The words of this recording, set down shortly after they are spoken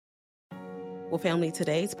Well, family,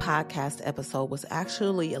 today's podcast episode was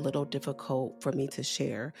actually a little difficult for me to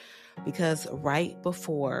share because right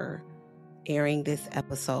before airing this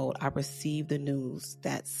episode, I received the news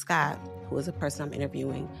that Scott, who is a person I'm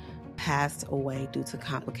interviewing, passed away due to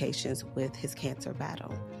complications with his cancer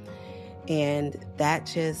battle. And that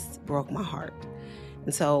just broke my heart.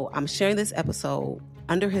 And so I'm sharing this episode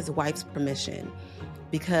under his wife's permission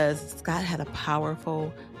because Scott had a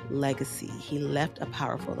powerful legacy. He left a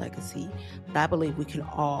powerful legacy that I believe we can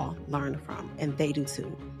all learn from, and they do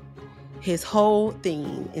too. His whole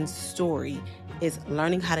theme and story is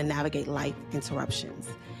learning how to navigate life interruptions.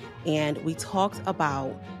 And we talked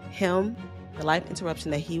about him, the life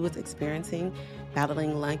interruption that he was experiencing,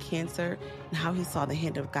 battling lung cancer, and how he saw the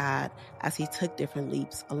hand of God as he took different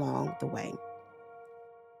leaps along the way.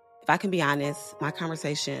 If I can be honest, my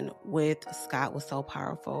conversation with Scott was so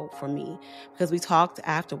powerful for me because we talked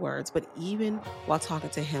afterwards, but even while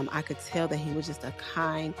talking to him, I could tell that he was just a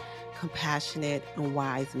kind, compassionate, and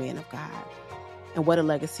wise man of God. And what a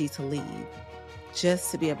legacy to leave,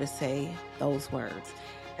 just to be able to say those words.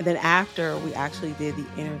 And then after we actually did the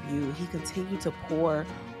interview, he continued to pour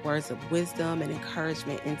words of wisdom and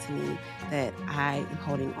encouragement into me that I am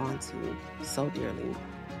holding on to so dearly.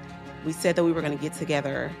 We said that we were going to get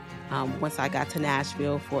together once I got to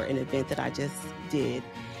Nashville for an event that I just did.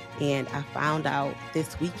 And I found out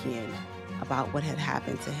this weekend about what had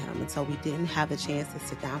happened to him. And so we didn't have the chance to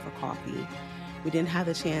sit down for coffee. We didn't have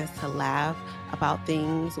the chance to laugh about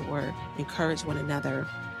things or encourage one another.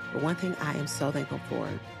 But one thing I am so thankful for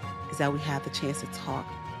is that we had the chance to talk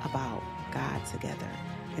about God together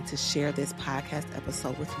and to share this podcast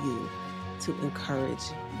episode with you to encourage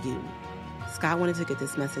you. Scott wanted to get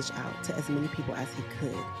this message out to as many people as he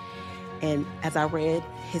could. And as I read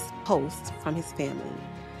his posts from his family,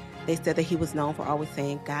 they said that he was known for always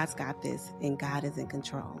saying, God's got this and God is in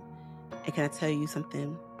control. And can I tell you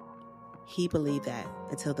something? He believed that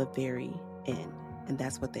until the very end. And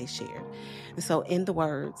that's what they shared. And so in the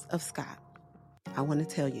words of Scott, I want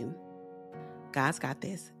to tell you, God's got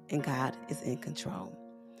this and God is in control.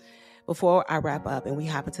 Before I wrap up and we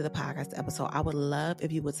hop into the podcast episode, I would love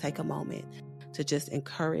if you would take a moment to just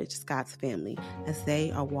encourage Scott's family as they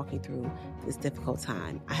are walking through this difficult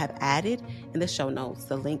time. I have added in the show notes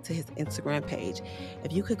the link to his Instagram page.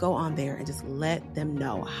 If you could go on there and just let them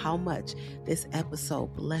know how much this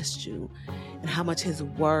episode blessed you and how much his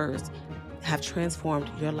words have transformed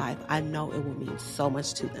your life, I know it will mean so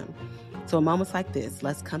much to them. So in moments like this,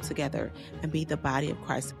 let's come together and be the body of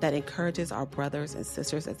Christ that encourages our brothers and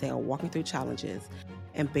sisters as they are walking through challenges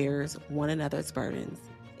and bears one another's burdens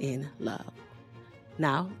in love.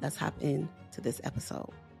 Now, let's hop into this episode.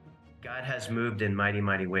 God has moved in mighty,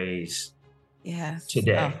 mighty ways. Yes.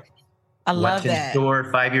 Today. Oh, I love that. What's in store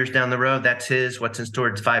 5 years down the road, that's his. What's in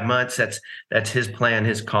store 5 months, that's his plan,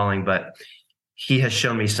 his calling. But he has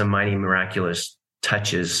shown me some mighty miraculous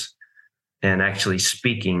touches and actually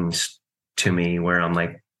speakings to me where I'm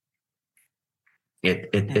like,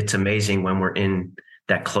 it's amazing when we're in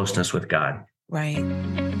that closeness with God. Right.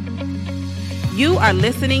 You are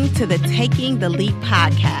listening to the Taking the Leap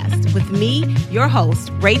podcast with me, your host,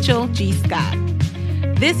 Rachel G. Scott.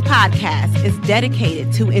 This podcast is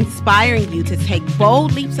dedicated to inspiring you to take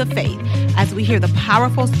bold leaps of faith as we hear the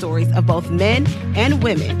powerful stories of both men and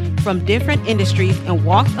women from different industries and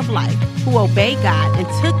walks of life who obeyed God and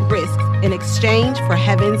took risks in exchange for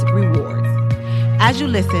heaven's rewards. As you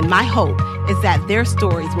listen, my hope is that their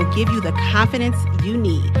stories will give you the confidence you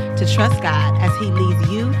need to trust God as He leads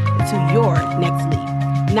you into your next leap.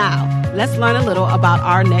 Now, let's learn a little about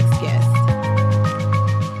our next guest.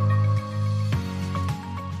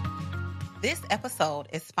 This episode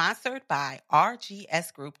is sponsored by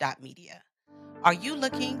rgsgroup.media. Are you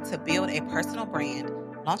looking to build a personal brand,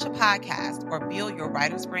 launch a podcast, or build your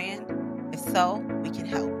writer's brand? If so, we can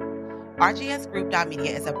help.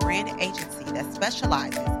 rgsgroup.media is a brand agency that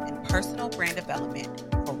specializes in personal brand development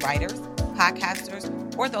for writers, podcasters,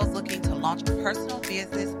 or those looking to launch a personal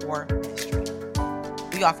business or ministry.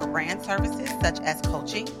 We offer brand services such as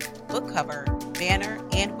coaching, book cover, banner,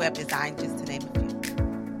 and web design, just to name a few.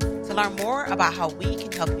 To learn more about how we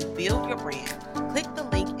can help you build your brand, click the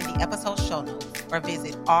link in the episode show notes or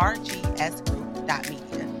visit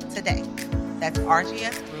rgsgroup.media today. That's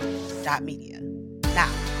rgsgroup.media. Now,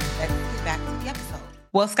 let's get back to the episode.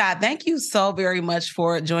 Well, Scott, thank you so very much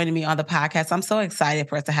for joining me on the podcast. I'm so excited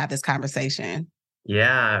for us to have this conversation.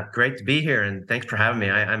 Yeah, great to be here. And thanks for having me.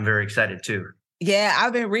 I'm very excited too. Yeah,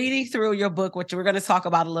 I've been reading through your book, which we're going to talk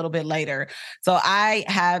about a little bit later. So I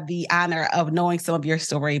have the honor of knowing some of your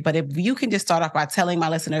story. But if you can just start off by telling my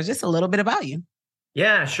listeners just a little bit about you.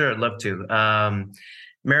 Yeah, sure. I'd love to.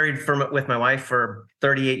 with my wife for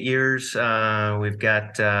 38 years. We've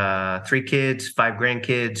got 3 kids, 5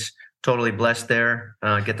 grandkids. Totally blessed there.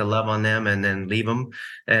 Get to love on them and then leave them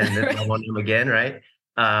and then love on them again, right?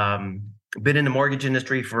 Been in the mortgage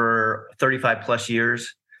industry for 35 plus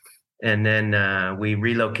years. And then we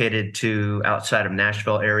relocated to outside of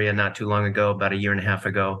Nashville area not too long ago, about a year and a half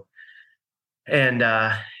ago. And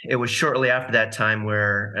it was shortly after that time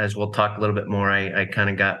where, as we'll talk a little bit more, I kind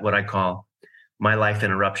of got what I call my life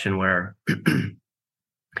interruption, where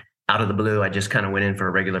out of the blue, I just kind of went in for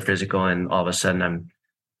a regular physical, and all of a sudden I'm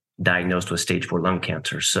diagnosed with stage 4 lung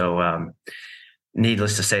cancer. So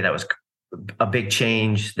needless to say, that was a big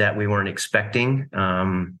change that we weren't expecting,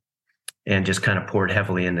 and just kind of poured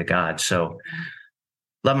heavily into God. So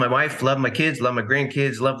love my wife, love my kids, love my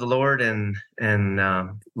grandkids, love the Lord, and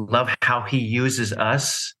love how he uses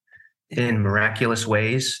us in miraculous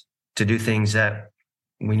ways to do things that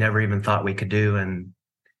we never even thought we could do and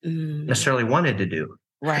necessarily wanted to do.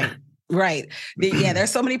 Right. Right. Yeah.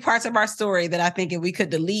 There's so many parts of our story that I think if we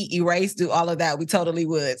could delete, erase, do all of that, we totally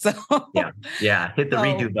would. So yeah. Hit the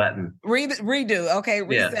redo button. Redo. Okay.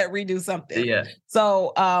 Reset, redo something. Yeah.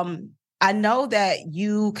 So, I know that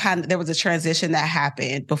there was a transition that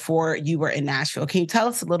happened before you were in Nashville. Can you tell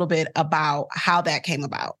us a little bit about how that came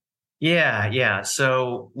about? Yeah.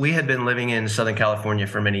 So we had been living in Southern California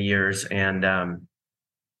for many years, and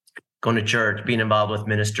going to church, being involved with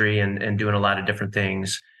ministry and doing a lot of different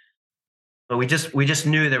things. But we just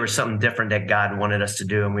knew there was something different that God wanted us to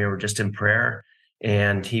do. And we were just in prayer,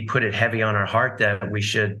 and he put it heavy on our heart that we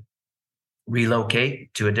should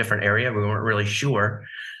relocate to a different area. We weren't really sure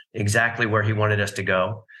exactly where he wanted us to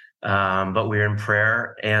go. But we were in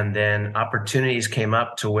prayer, and then opportunities came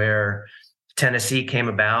up to where Tennessee came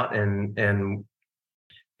about, and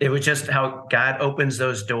it was just how God opens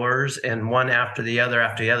those doors, and one after the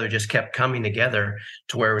other just kept coming together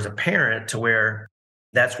to where it was apparent to where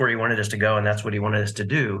that's where he wanted us to go, and that's what he wanted us to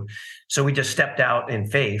do. So we just stepped out in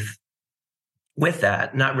faith with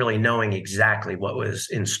that, not really knowing exactly what was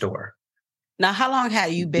in store. Now, how long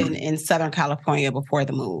had you been in Southern California before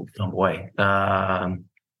the move? Oh boy,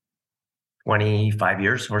 25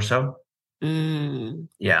 years or so.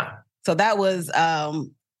 Yeah. So that was,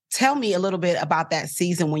 tell me a little bit about that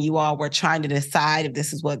season when you all were trying to decide if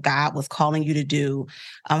this is what God was calling you to do,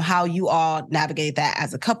 how you all navigate that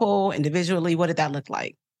as a couple, individually. What did that look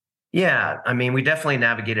like? Yeah, I mean, we definitely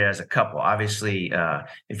navigated as a couple. Obviously,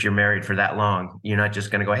 if you're married for that long, you're not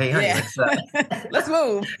just going to go, "Hey, honey, let's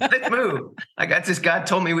move. Let's move." I got this. God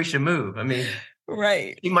told me we should move. I mean,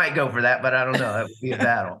 right. He might go for that, but I don't know. That would be a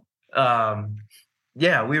battle.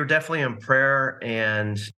 Yeah, we were definitely in prayer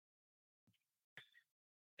and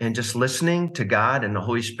just listening to God and the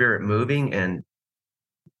Holy Spirit moving, and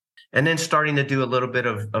then starting to do a little bit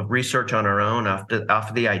of research on our own off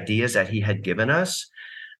of the ideas that He had given us.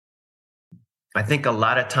 I think a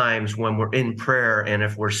lot of times when we're in prayer, and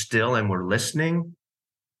if we're still and we're listening,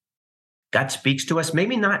 God speaks to us,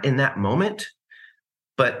 maybe not in that moment,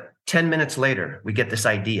 but 10 minutes later, we get this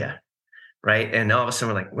idea, right? And all of a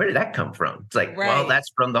sudden we're like, where did that come from? It's like, well, that's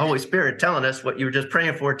from the Holy Spirit telling us what you were just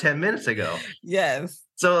praying for 10 minutes ago. Yes.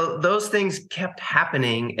 So those things kept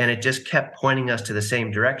happening, and it just kept pointing us to the same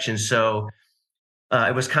direction. So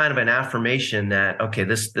it was kind of an affirmation that, okay,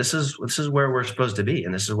 this is where we're supposed to be,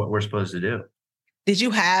 and this is what we're supposed to do. Did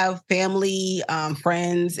you have family,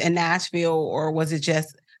 friends in Nashville, or was it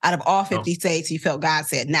just out of all 50 states, you felt God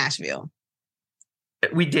said Nashville?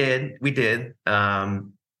 We did.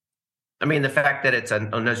 I mean, the fact that it's a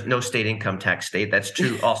no state income tax state, that's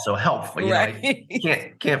true, also helpful. You know,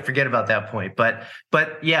 can't forget about that point. But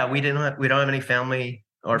yeah, we don't have any family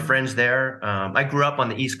or friends there. I grew up on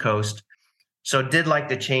the East Coast, so did like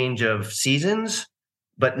the change of seasons,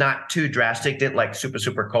 but not too drastic. Didn't like super,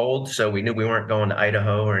 super cold. So we knew we weren't going to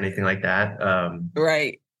Idaho or anything like that.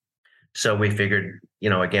 Right. So we figured,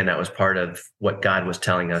 again, that was part of what God was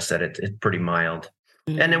telling us, that it's pretty mild.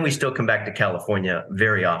 Mm-hmm. And then we still come back to California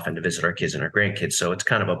very often to visit our kids and our grandkids. So it's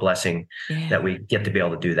kind of a blessing that we get to be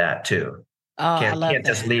able to do that too. Can't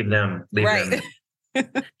just leave them. Right.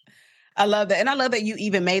 I love that. And I love that you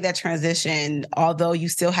even made that transition, although you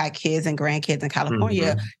still had kids and grandkids in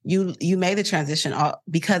California, you made the transition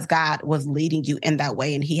because God was leading you in that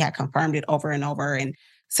way, and He had confirmed it over and over and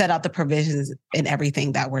set out the provisions and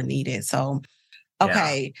everything that were needed. So,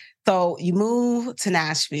 okay. So you move to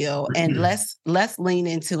Nashville, and let's lean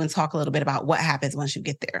into and talk a little bit about what happens once you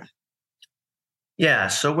get there. Yeah.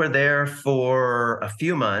 So we're there for a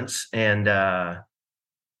few months, and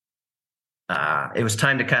it was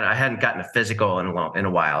time to I hadn't gotten a physical in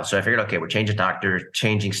a while. So I figured, okay, we're changing doctors,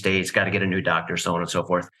 changing states, got to get a new doctor, so on and so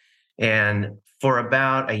forth. And for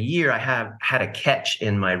about a year, I have had a catch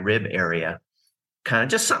in my rib area, kind of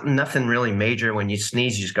just something, nothing really major. When you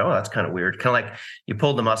sneeze, you just go, oh, that's kind of weird. Kind of like you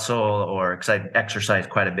pulled the muscle, or because I exercised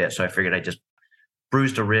quite a bit. So I figured I just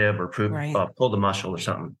bruised a rib or pulled a muscle or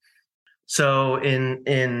something. So in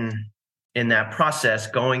that process,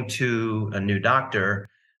 going to a new doctor,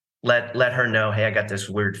 let her know, hey, I got this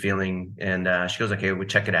weird feeling. And she goes, okay, we'll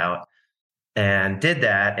check it out. And did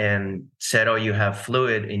that and said, oh, you have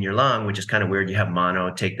fluid in your lung, which is kind of weird. You have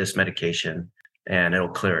mono, take this medication and it'll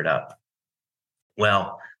clear it up.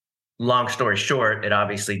 Well, long story short, it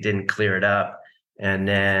obviously didn't clear it up. And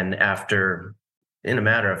then in a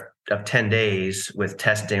matter of 10 days with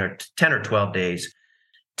testing, or 10 or 12 days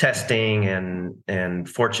testing, and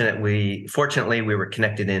fortunately we were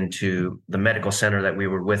connected into the medical center that we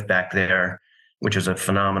were with back there, which was a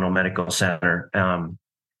phenomenal medical center.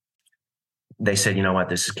 They said, you know what,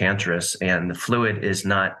 this is cancerous, and the fluid is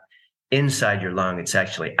not inside your lung, it's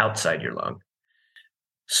actually outside your lung.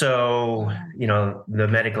 So, the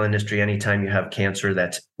medical industry, anytime you have cancer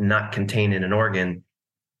that's not contained in an organ,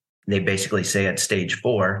 they basically say it's stage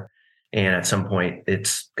 4, and at some point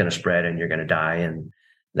it's going to spread and you're going to die. And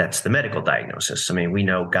that's the medical diagnosis. I mean, we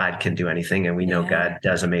know God can do anything, and we know God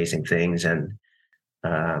does amazing things, and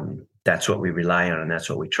that's what we rely on, and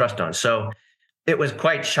that's what we trust on. So it was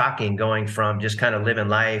quite shocking going from just kind of living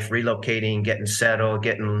life, relocating, getting settled,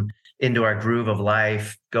 getting into our groove of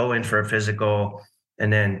life, go in for a physical,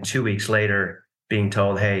 and then 2 weeks later being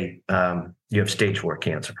told, hey, you have stage 4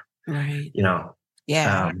 cancer. Right.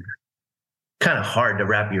 Kind of hard to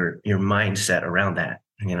wrap your mindset around that,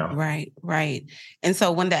 Right. And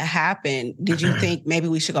so when that happened, did you think maybe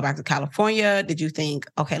we should go back to California? Did you think,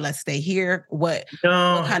 okay, let's stay here? What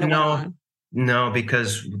kind of went on? No,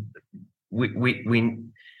 because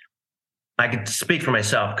I could speak for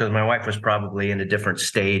myself, because my wife was probably in a different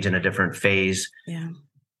stage, in a different phase,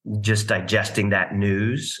 just digesting that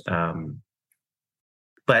news.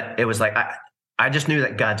 But it was like, I just knew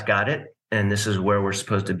that God's got it, and this is where we're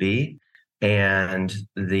supposed to be. And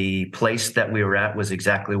the place that we were at was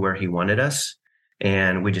exactly where he wanted us.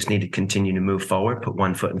 And we just need to continue to move forward, put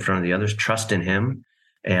one foot in front of the others, trust in him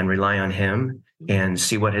and rely on him, and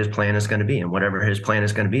see what his plan is going to be. And whatever his plan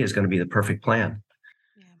is going to be the perfect plan.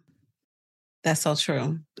 Yeah. That's so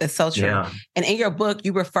true. That's so true. Yeah. And in your book,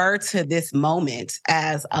 you refer to this moment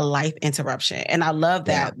as a life interruption. And I love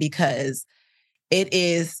that because it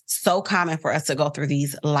is so common for us to go through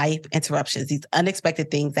these life interruptions, these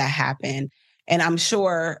unexpected things that happen. And I'm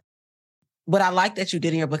sure what I like that you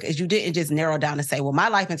did in your book is you didn't just narrow down and say, well, my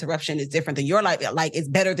life interruption is different than your life. Like it's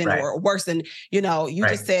better than or worse than, you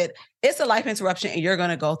just said it's a life interruption and you're going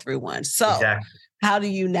to go through one. So how do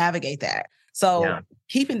you navigate that? So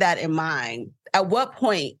keeping that in mind, at what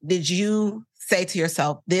point did you say to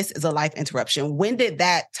yourself, this is a life interruption? When did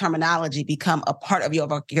that terminology become a part of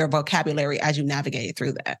your vocabulary as you navigated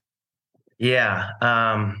through that? Yeah.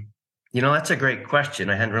 That's a great question.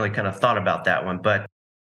 I hadn't really kind of thought about that one, but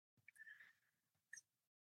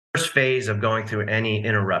first phase of going through any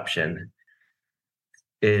interruption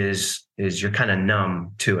is you're kind of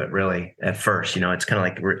numb to it really at first. It's kind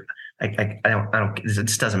of like,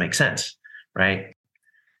 this doesn't make sense. Right.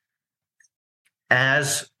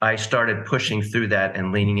 As I started pushing through that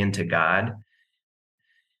and leaning into God,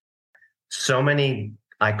 so many,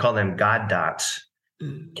 I call them God dots,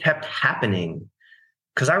 kept happening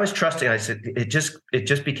because I was trusting. I said, it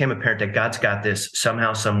just became apparent that God's got this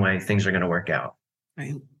somehow, some way, things are going to work out.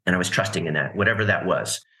 Right. And I was trusting in that, whatever that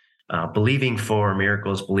was, believing for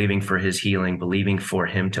miracles, believing for his healing, believing for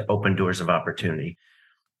him to open doors of opportunity.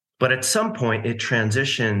 But at some point it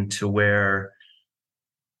transitioned to where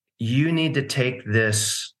you need to take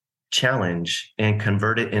this challenge and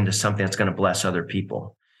convert it into something that's going to bless other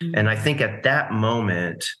people. Mm-hmm. And I think at that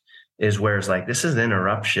moment is where it's like, this is an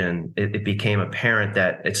interruption. It became apparent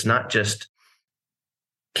that it's not just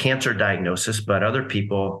cancer diagnosis, but other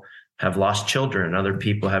people have lost children. Other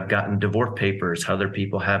people have gotten divorce papers. Other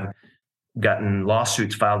people have gotten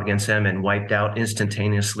lawsuits filed against them and wiped out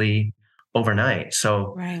instantaneously overnight.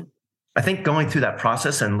 So I think going through that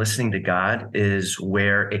process and listening to God is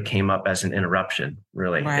where it came up as an interruption,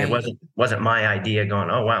 really. It wasn't my idea going,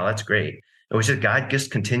 oh, wow, that's great. It was just God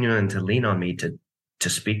just continuing to lean on me to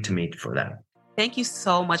speak to me for that. Thank you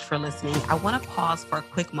so much for listening. I want to pause for a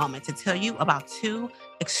quick moment to tell you about 2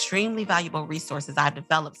 extremely valuable resources I've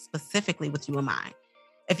developed specifically with you in mind.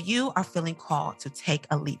 If you are feeling called to take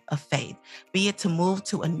a leap of faith, be it to move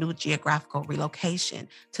to a new geographical relocation,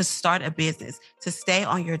 to start a business, to stay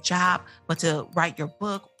on your job, but to write your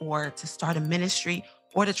book or to start a ministry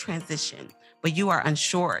or to transition, but you are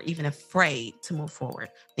unsure, even afraid to move forward,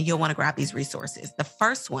 then you'll want to grab these resources. The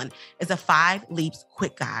first one is a 5 Leaps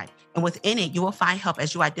Quick Guide. And within it, you will find help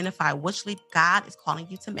as you identify which leap God is calling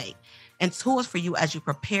you to make and tools for you as you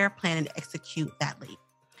prepare, plan, and execute that leap.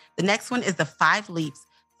 The next one is the 5 Leaps,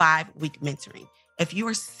 5-Week Mentoring. If you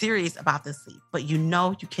are serious about this leap, but you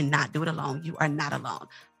know you cannot do it alone, you are not alone.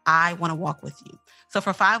 I want to walk with you. So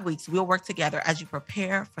for 5 weeks, we'll work together as you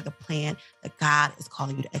prepare for the plan that God is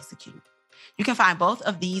calling you to execute. You can find both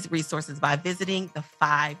of these resources by visiting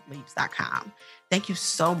the5leaps.com. Thank you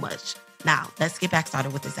so much. Now, let's get back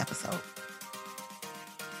started with this episode.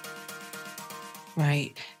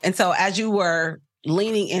 Right. And so as you were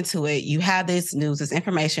leaning into it, you had this news, this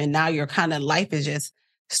information. Now your kind of life is just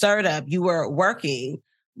stirred up. You were working,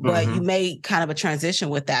 but you made kind of a transition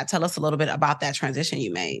with that. Tell us a little bit about that transition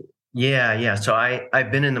you made. Yeah. So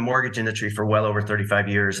I've been in the mortgage industry for well over 35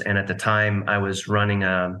 years. And at the time I was running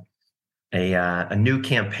a new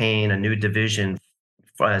campaign, a new division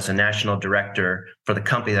as a national director for the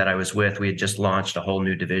company that I was with. We had just launched a whole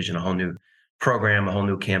new division, a whole new program, a whole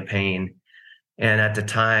new campaign. And at the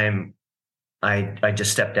time, I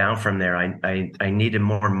just stepped down from there. I needed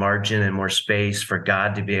more margin and more space for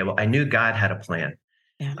God to be able. I knew God had a plan.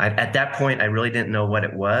 Yeah. At that point, I really didn't know what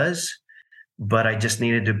it was, but I just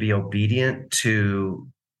needed to be obedient to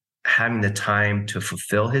having the time to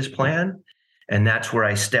fulfill his plan. And that's where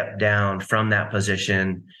I stepped down from that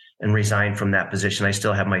position and resigned from that position. I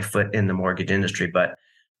still have my foot in the mortgage industry, but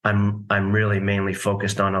I'm really mainly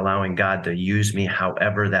focused on allowing God to use me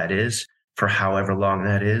however that is, for however long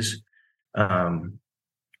that is.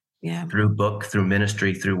 Through book, through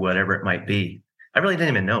ministry, through whatever it might be. I really didn't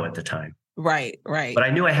even know at the time. Right. But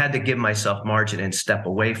I knew I had to give myself margin and step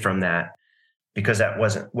away from that because that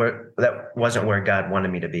wasn't where God wanted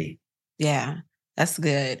me to be. Yeah, that's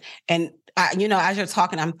good. And as you're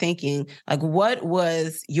talking, I'm thinking, like, what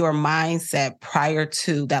was your mindset prior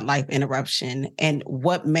to that life interruption, and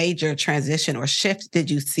what major transition or shift did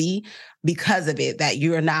you see because of it that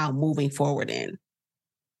you're now moving forward in?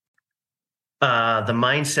 The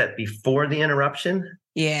mindset before the interruption?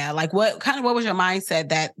 Yeah. Like what was your mindset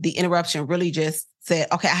that the interruption really just said,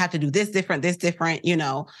 okay, I have to do this different,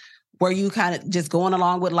 were you kind of just going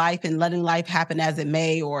along with life and letting life happen as it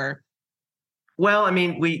may, or? Well, I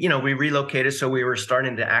mean, we relocated, so we were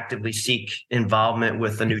starting to actively seek involvement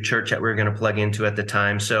with the new church that we were going to plug into at the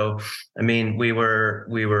time. So, I mean, we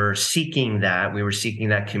were seeking that. We were seeking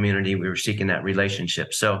that community. We were seeking that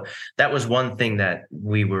relationship. So that was one thing that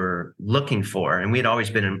we were looking for. And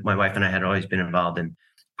my wife and I had always been involved in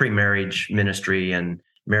pre-marriage ministry and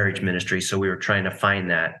marriage ministry. So we were trying to find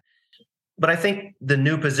that. But I think the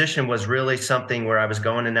new position was really something where I was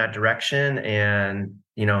going in that direction, and,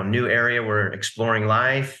 new area, we're exploring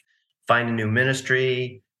life, finding new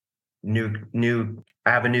ministry, new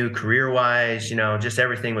avenue career-wise, just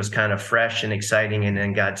everything was kind of fresh and exciting. And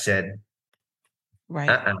then God said,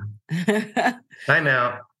 right. Time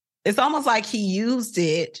out. It's almost like he used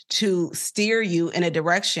it to steer you in a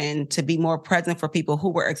direction to be more present for people who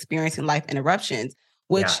were experiencing life interruptions,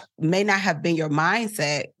 which may not have been your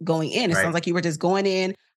mindset going in. It sounds like you were just going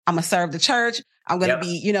in, I'm going to serve the church. I'm going to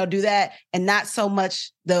be, do that. And not so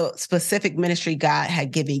much the specific ministry God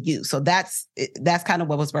had given you. So that's kind of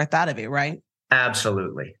what was birthed out of it, right?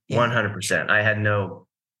 Absolutely. 100%. I had no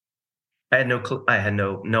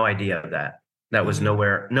idea of that. That was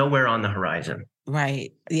nowhere on the horizon.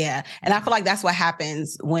 Right. Yeah. And I feel like that's what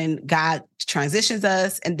happens when God transitions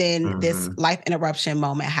us, and then this life interruption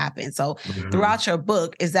moment happens. So throughout your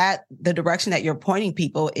book, is that the direction that you're pointing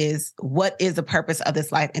people? Is what is the purpose of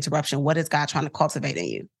this life interruption? What is God trying to cultivate in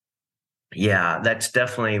you? Yeah, that's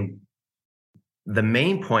definitely the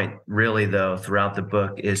main point, really, though, throughout the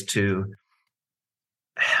book, is to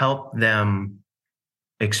help them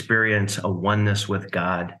experience a oneness with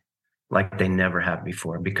God like they never have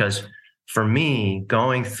before. Because for me,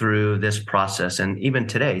 going through this process, and even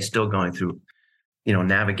today, still going through,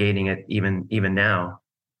 navigating it, even now,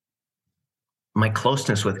 my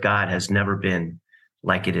closeness with God has never been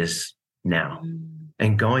like it is now.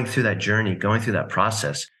 And going through that journey, going through that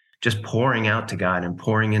process, just pouring out to God and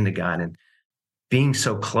pouring into God and being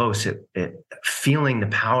so close, feeling the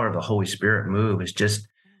power of the Holy Spirit move is just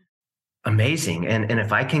amazing. And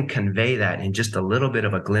if I can convey that in just a little bit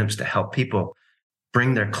of a glimpse to help people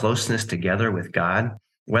bring their closeness together with God,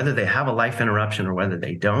 whether they have a life interruption or whether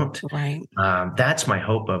they don't. Right. That's my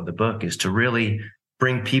hope of the book, is to really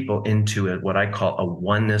bring people into what I call a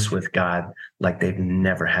oneness with God like they've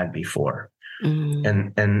never had before.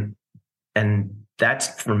 And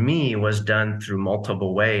that's, for me, was done through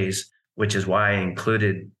multiple ways, which is why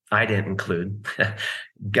I didn't include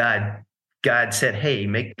God God said, hey,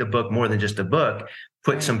 make the book more than just a book,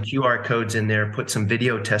 put some QR codes in there, put some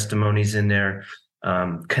video testimonies in there,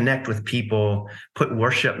 connect with people, put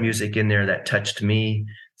worship music in there that touched me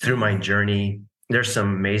through my journey. There's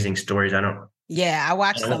some amazing stories. I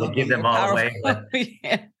watched some of them. Give them all away, but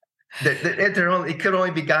Yeah. it could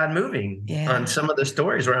only be God moving on some of the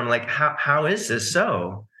stories where I'm like, how is this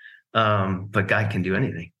so? But God can do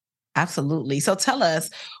anything. Absolutely. So tell us,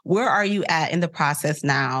 where are you at in the process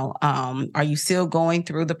now? Are you still going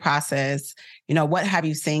through the process? What have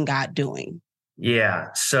you seen God doing? Yeah.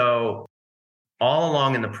 So all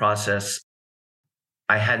along in the process,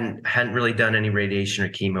 I hadn't really done any radiation or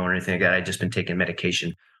chemo or anything like that. I'd just been taking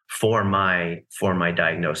medication for my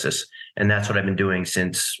diagnosis. And that's what I've been doing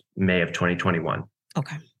since May of 2021.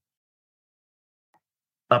 Okay.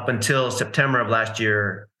 Up until September of last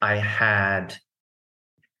year, I had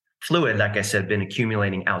fluid, like I said, been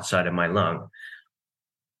accumulating outside of my lung.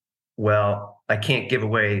 Well, I can't give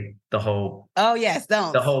away the whole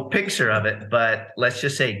the whole picture of it, but let's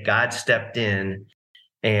just say God stepped in,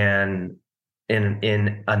 and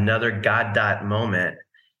in another God dot moment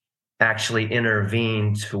actually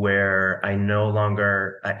intervened to where I no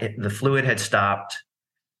longer the fluid had stopped.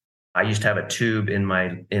 I used to have a tube in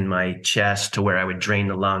my chest to where I would drain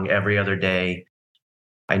the lung every other day.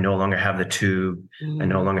 I no longer have the tube. I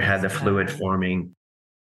no longer had the fluid forming.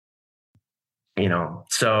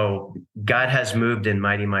 So God has moved in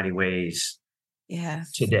mighty, mighty ways.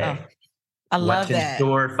 Yes. Today. Oh, I love that. What's in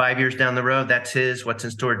store 5 years down the road, that's his. What's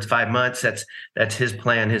in store 5 months, that's his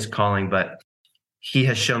plan, his calling. But he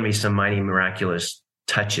has shown me some mighty miraculous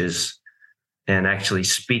touches and actually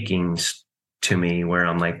speakings to me where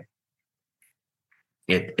I'm like,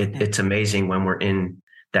 it's amazing when we're in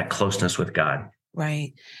that closeness with God.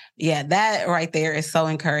 Right. Yeah, that right there is so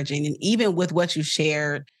encouraging. And even with what you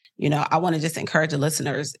shared, I want to just encourage the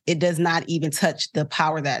listeners. It does not even touch the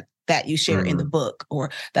power that you share in the book,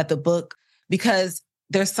 or that the book, because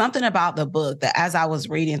there's something about the book that as I was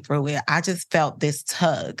reading through it, I just felt this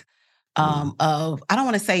tug of, I don't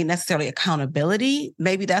want to say necessarily accountability.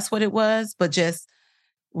 Maybe that's what it was, but just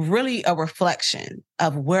really a reflection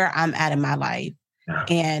of where I'm at in my life. Yeah.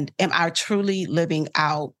 And am I truly living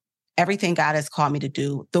out everything God has called me to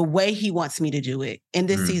do the way he wants me to do it in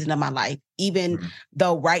this season of my life, even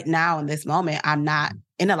though right now in this moment, I'm not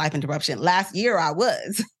in a life interruption. Last year I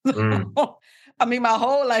was. I mean, my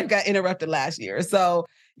whole life got interrupted last year. So,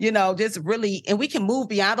 just really, and we can move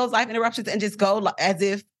beyond those life interruptions and just go as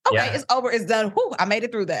if, it's over, it's done. Whew, I made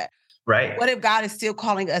it through that. Right. What if God is still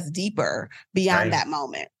calling us deeper beyond that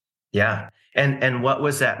moment? Yeah. And what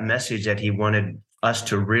was that message that he wanted us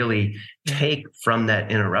to really take from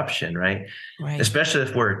that interruption, right? Especially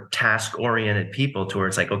if we're task-oriented people, to where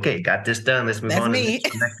it's like, okay, got this done, let's move on to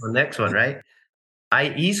the next one, right?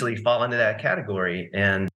 I easily fall into that category.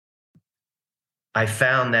 And I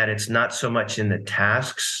found that it's not so much in the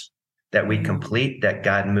tasks that we complete that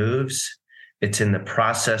God moves. It's in the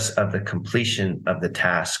process of the completion of the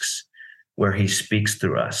tasks where he speaks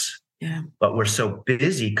through us. Yeah. But we're so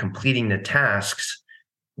busy completing the tasks,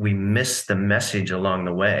 we miss the message along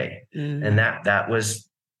the way. And that was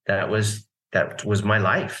my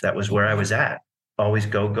life. That was where I was at. Always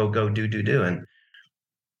go, do. And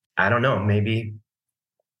I don't know, maybe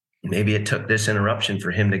it took this interruption for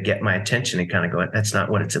him to get my attention and kind of go, that's not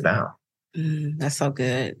what it's about. That's so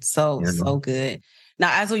good. So good. Now,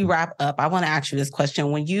 as we wrap up, I want to ask you this question.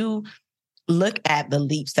 When you look at the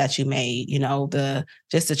leaps that you made, the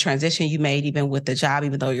transition you made, even with the job,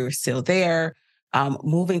 even though you were still there,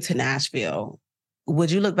 moving to Nashville,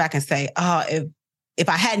 would you look back and say, oh, if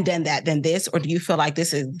I hadn't done that, then this, or do you feel like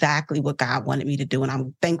this is exactly what God wanted me to do? And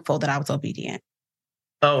I'm thankful that I was obedient.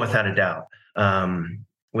 Oh, without a doubt.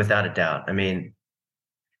 Without a doubt. I mean,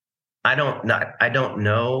 I don't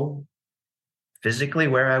know physically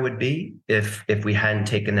where I would be if we hadn't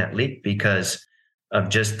taken that leap, because of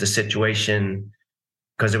just the situation,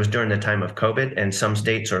 because it was during the time of COVID, and some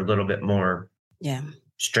states are a little bit more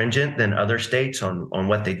stringent than other states on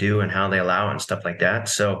what they do and how they allow and stuff like that.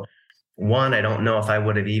 So one, I don't know if I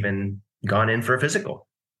would have even gone in for a physical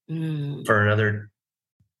for another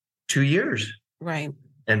 2 years. Right.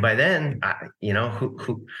 And by then,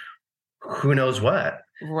 who knows what?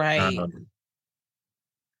 Right.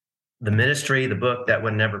 The ministry, the book, that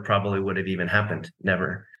probably would have even happened.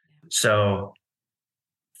 Never. So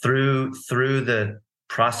through the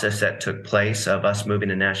process that took place of us moving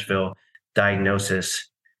to Nashville, diagnosis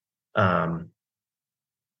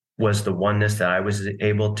was the oneness that I was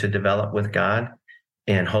able to develop with God,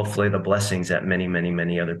 and hopefully the blessings that many, many,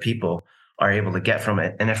 many other people are able to get from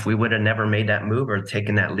it. And if we would have never made that move or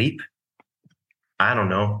taken that leap, I don't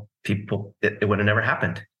know. it would have never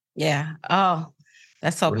happened. Yeah. Oh,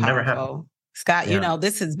 that's so powerful. Scott,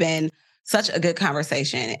 this has been such a good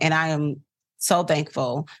conversation. And I am so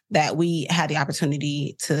thankful that we had the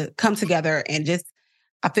opportunity to come together and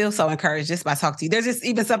I feel so encouraged just by talking to you. There's just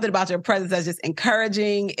even something about your presence that's just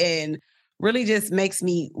encouraging and really just makes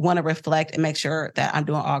me want to reflect and make sure that I'm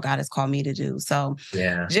doing all God has called me to do. So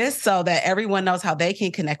just so that everyone knows how they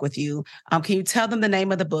can connect with you, can you tell them the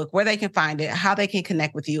name of the book, where they can find it, how they can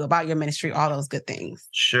connect with you, about your ministry, all those good things?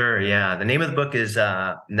 Sure. Yeah. The name of the book is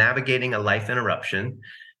Navigating a Life Interruption.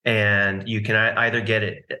 And you can either get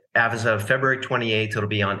it as of February 28th, it'll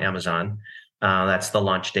be on Amazon. That's the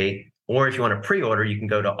launch date. Or if you want to pre-order, you can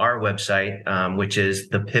go to our website, which is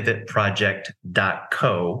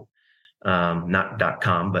thepivotproject.co. Not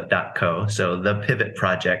 .com, but .co. So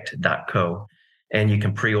thepivotproject.co. And you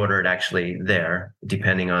can pre-order it actually there,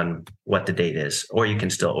 depending on what the date is, or you can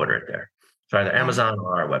still order it there. So either Amazon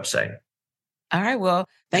or our website. All right. Well,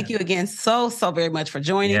 thank you again so very much for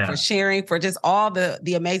joining, for sharing, for just all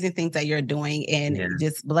the amazing things that you're doing, and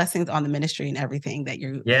just blessings on the ministry and everything that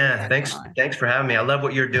you're. Yeah. Thanks for having me. I love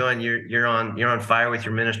what you're doing. You're on fire with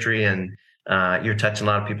your ministry, and you're touching a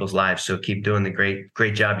lot of people's lives. So keep doing the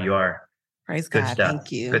great job you are. Praise God. Good stuff.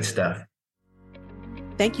 Thank you. Good stuff.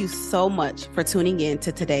 Thank you so much for tuning in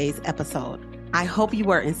to today's episode. I hope you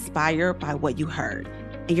were inspired by what you heard,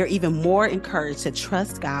 and you're even more encouraged to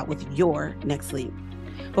trust God with your next leap.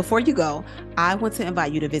 Before you go, I want to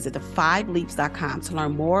invite you to visit the5leaps.com to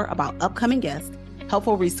learn more about upcoming guests,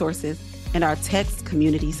 helpful resources, and our text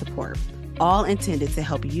community support, all intended to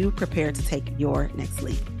help you prepare to take your next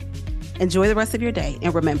leap. Enjoy the rest of your day,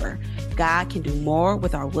 and remember, God can do more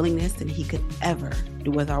with our willingness than he could ever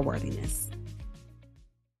do with our worthiness.